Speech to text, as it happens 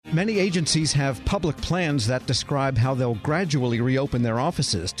Many agencies have public plans that describe how they'll gradually reopen their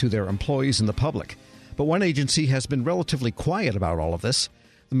offices to their employees and the public. But one agency has been relatively quiet about all of this.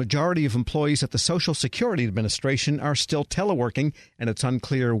 The majority of employees at the Social Security Administration are still teleworking, and it's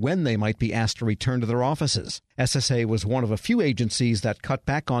unclear when they might be asked to return to their offices. SSA was one of a few agencies that cut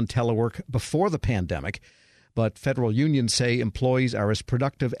back on telework before the pandemic, but federal unions say employees are as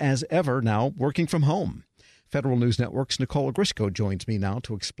productive as ever now working from home. Federal News Network's Nicole Ogrysko joins me now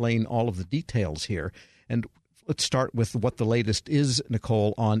to explain all of the details here. And let's start with what the latest is,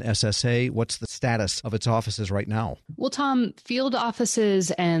 Nicole, on SSA. What's the status of its offices right now? Well, Tom, field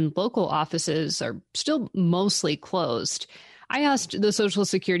offices and local offices are still mostly closed. I asked the Social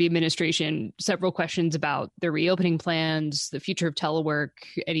Security Administration several questions about their reopening plans, the future of telework,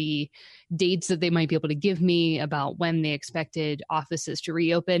 any dates that they might be able to give me about when they expected offices to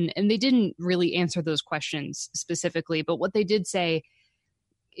reopen. And they didn't really answer those questions specifically. But what they did say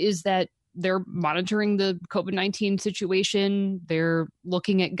is that they're monitoring the COVID-19 situation. They're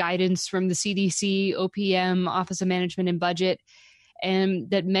looking at guidance from the CDC, OPM, Office of Management and Budget, and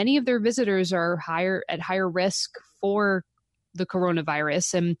that many of their visitors are at higher risk for the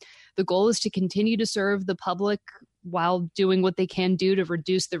coronavirus. And the goal is to continue to serve the public while doing what they can do to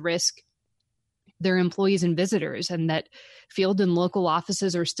reduce the risk their employees and visitors, and that field and local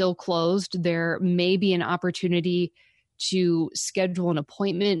offices are still closed. There may be an opportunity to schedule an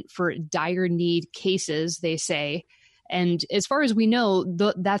appointment for dire need cases, they say. And as far as we know,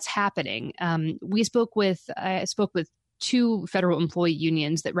 that's happening. I spoke with two federal employee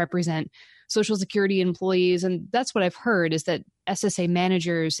unions that represent Social Security employees. And that's what I've heard is that SSA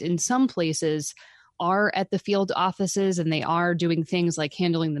managers in some places are at the field offices and they are doing things like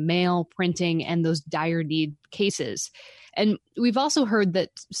handling the mail, printing, and those dire need cases. And we've also heard that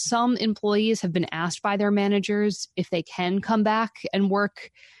some employees have been asked by their managers if they can come back and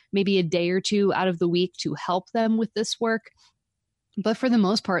work maybe a day or two out of the week to help them with this work. But for the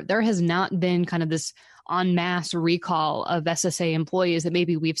most part, there has not been kind of this en masse recall of SSA employees that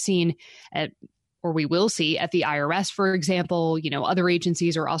maybe we've seen or we will see at the IRS, for example. Other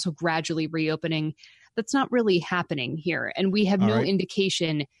agencies are also gradually reopening. That's not really happening here. And we have no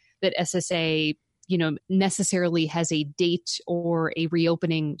indication that SSA, necessarily has a date or a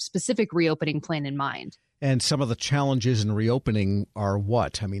specific reopening plan in mind. And some of the challenges in reopening are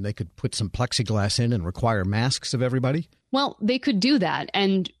what? I mean, they could put some plexiglass in and require masks of everybody? Well, they could do that.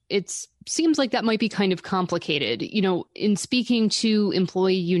 And it seems like that might be kind of complicated. In speaking to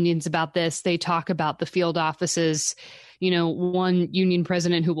employee unions about this, they talk about the field offices. One union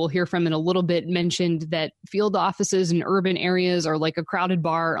president who we'll hear from in a little bit mentioned that field offices in urban areas are like a crowded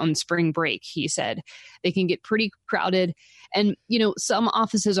bar on spring break, he said. They can get pretty crowded. And, some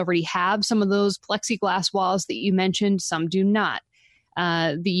offices already have some of those plexiglass walls that you mentioned. Some do not.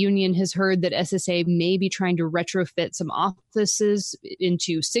 The union has heard that SSA may be trying to retrofit some offices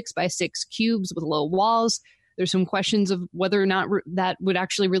into 6x6 cubes with low walls. There's some questions of whether or not that would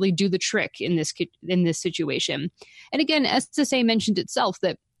actually really do the trick in this situation. And again, SSA mentioned itself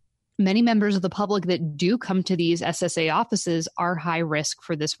that many members of the public that do come to these SSA offices are high risk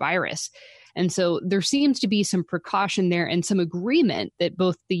for this virus. And so there seems to be some precaution there and some agreement that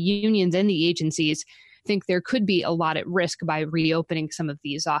both the unions and the agencies think there could be a lot at risk by reopening some of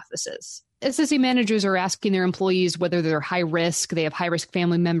these offices. SSA managers are asking their employees whether they're high risk, they have high risk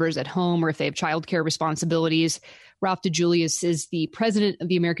family members at home, or if they have childcare responsibilities. Ralph DeJulius is the president of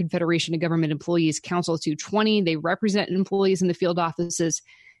the American Federation of Government Employees Council 220. They represent employees in the field offices.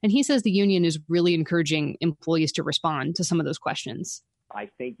 And he says the union is really encouraging employees to respond to some of those questions. I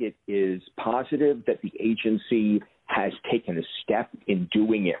think it is positive that the agency has taken a step in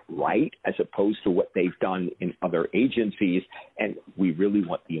doing it right as opposed to what they've done in other agencies, and we really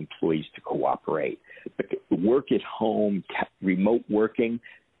want the employees to cooperate. But work at home, remote working,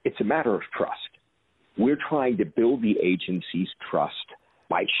 it's a matter of trust. We're trying to build the agency's trust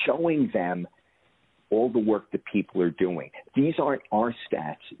by showing them all the work that people are doing. These aren't our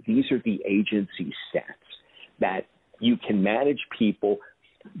stats. These are the agency's stats, that you can manage people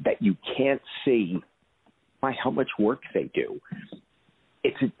that you can't see by how much work they do.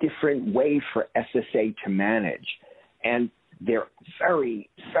 It's a different way for SSA to manage, and they're very,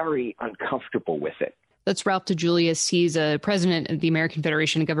 very uncomfortable with it. That's Ralph DeJulius. He's a president of the American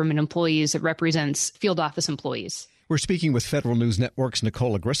Federation of Government Employees that represents field office employees. We're speaking with Federal News Network's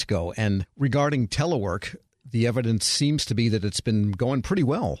Nicole Ogrysko, and regarding telework, the evidence seems to be that it's been going pretty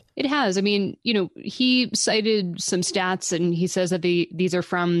well. It has. I mean, he cited some stats, and he says that these are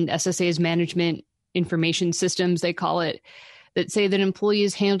from SSA's management information systems, they call it, that say that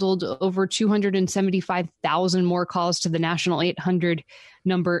employees handled over 275,000 more calls to the National 800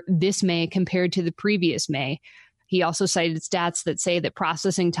 number this May compared to the previous May. He also cited stats that say that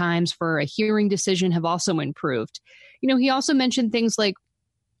processing times for a hearing decision have also improved. He also mentioned things like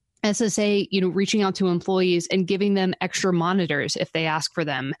SSA, reaching out to employees and giving them extra monitors if they ask for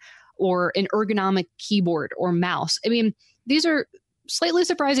them, or an ergonomic keyboard or mouse. I mean, these are slightly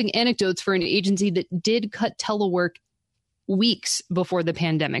surprising anecdotes for an agency that did cut telework weeks before the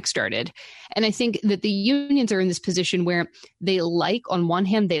pandemic started. And I think that the unions are in this position where on one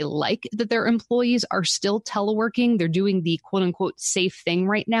hand, they like that their employees are still teleworking. They're doing the quote unquote safe thing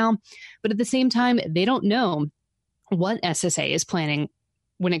right now. But at the same time, they don't know what SSA is planning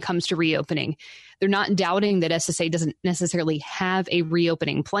when it comes to reopening. They're not doubting that SSA doesn't necessarily have a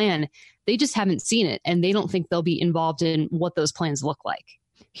reopening plan. They just haven't seen it, and they don't think they'll be involved in what those plans look like.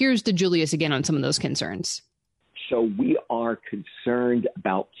 Here's DeJulius again on some of those concerns. So we are concerned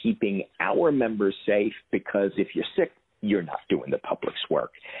about keeping our members safe, because if you're sick, you're not doing the public's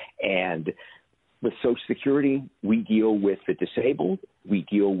work. And with Social Security, we deal with the disabled, we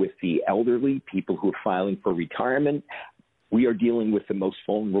deal with the elderly, people who are filing for retirement. We are dealing with the most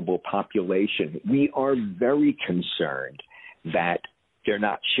vulnerable population. We are very concerned that they're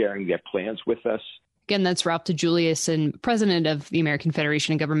not sharing their plans with us. Again, that's Ralph DeJulius, and president of the American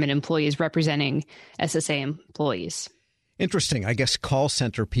Federation of Government Employees, representing SSA employees. Interesting. I guess call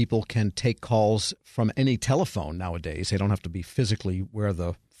center people can take calls from any telephone nowadays. They don't have to be physically where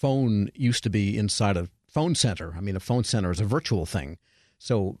the phone used to be inside a phone center. I mean, a phone center is a virtual thing.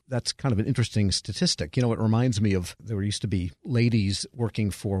 So that's kind of an interesting statistic. It reminds me of, there used to be ladies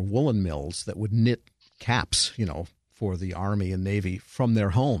working for woolen mills that would knit caps, for the Army and Navy from their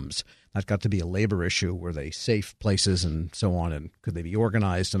homes. That got to be a labor issue. Were they safe places and so on? And could they be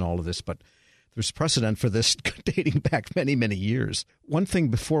organized and all of this? But there's precedent for this dating back many, many years. One thing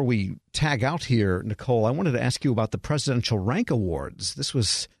before we tag out here, Nicole, I wanted to ask you about the Presidential Rank Awards. This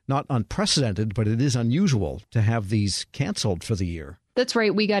was not unprecedented, but it is unusual to have these canceled for the year. That's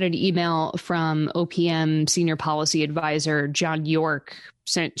right. We got an email from OPM Senior Policy Advisor John York,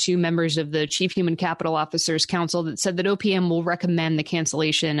 sent to members of the Chief Human Capital Officers Council, that said that OPM will recommend the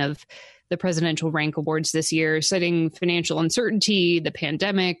cancellation of the Presidential Rank Awards this year, citing financial uncertainty, the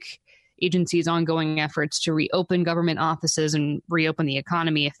pandemic, agencies' ongoing efforts to reopen government offices and reopen the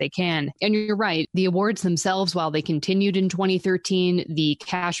economy if they can. And you're right, the awards themselves, while they continued in 2013, the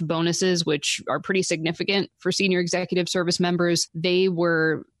cash bonuses, which are pretty significant for senior executive service members, they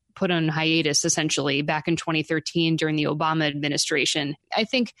were put on hiatus essentially back in 2013 during the Obama administration. I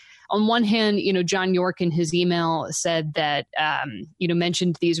think on one hand, John York in his email said that,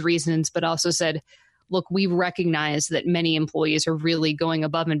 mentioned these reasons, but also said, look, we recognize that many employees are really going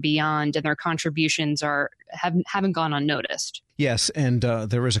above and beyond, and their contributions haven't gone unnoticed. Yes, and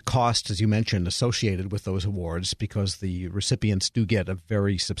there is a cost, as you mentioned, associated with those awards, because the recipients do get a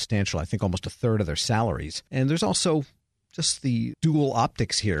very substantial, I think almost a third of their salaries. And there's also just the dual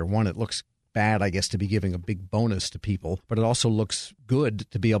optics here. One, it looks bad, I guess, to be giving a big bonus to people, but it also looks good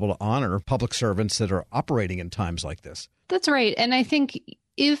to be able to honor public servants that are operating in times like this. That's right. And I think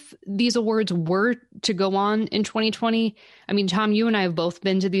if these awards were to go on in 2020, I mean, Tom, you and I have both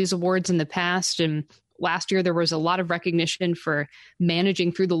been to these awards in the past, and last year there was a lot of recognition for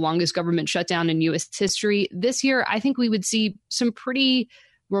managing through the longest government shutdown in U.S. history. This year, I think we would see some pretty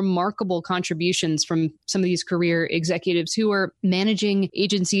remarkable contributions from some of these career executives who are managing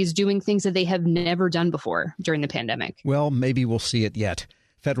agencies, doing things that they have never done before during the pandemic. Well, maybe we'll see it yet.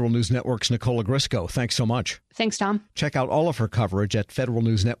 Federal News Network's Nicola Grisco, thanks so much. Thanks, Tom. Check out all of her coverage at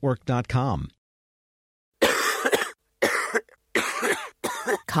federalnewsnetwork.com.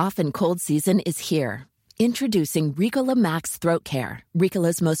 Cough and cold season is here. Introducing Ricola Max Throat Care,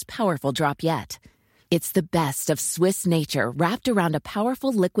 Ricola's most powerful drop yet. It's the best of Swiss nature wrapped around a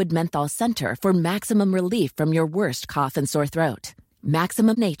powerful liquid menthol center for maximum relief from your worst cough and sore throat.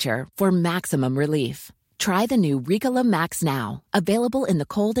 Maximum nature for maximum relief. Try the new Ricola Max now, available in the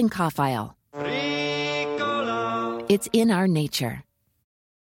cold and cough aisle. Ricola. It's in our nature.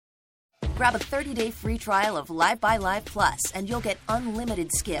 Grab a 30-day free trial of Live by Live Plus, and you'll get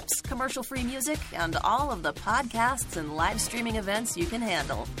unlimited skips, commercial-free music, and all of the podcasts and live streaming events you can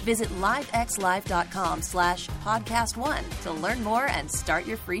handle. Visit livexlive.com/podcast1 to learn more and start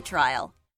your free trial.